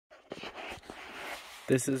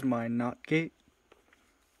This is my NOT gate.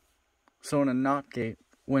 So in a NOT gate,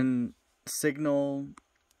 when signal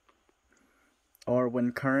or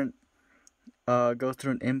when current goes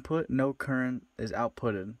through an input, no current is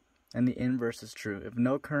outputted, and the inverse is true. If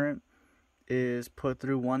no current is put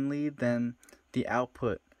through one lead, then the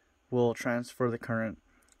output will transfer the current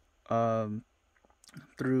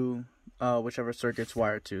through whichever circuit it's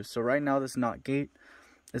wired to. So right now this NOT gate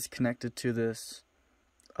is connected to this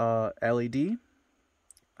LED.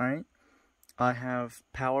 Alright, I have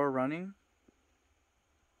power running.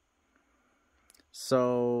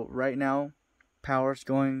 So right now power is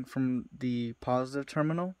going from the positive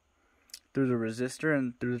terminal through the resistor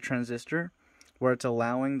and through the transistor, where it's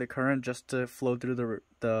allowing the current just to flow through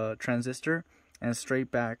the transistor and straight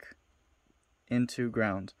back into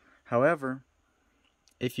ground. However,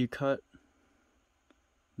 if you cut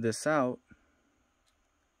this out,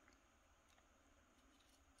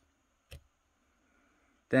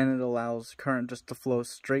 then it allows current just to flow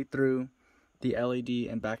straight through the LED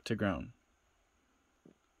and back to ground.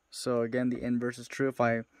 So again, the inverse is true. If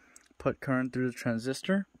I put current through the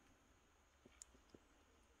transistor,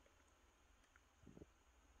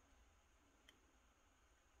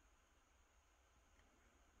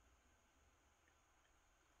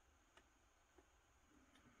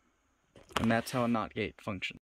 and that's how a NOT gate functions.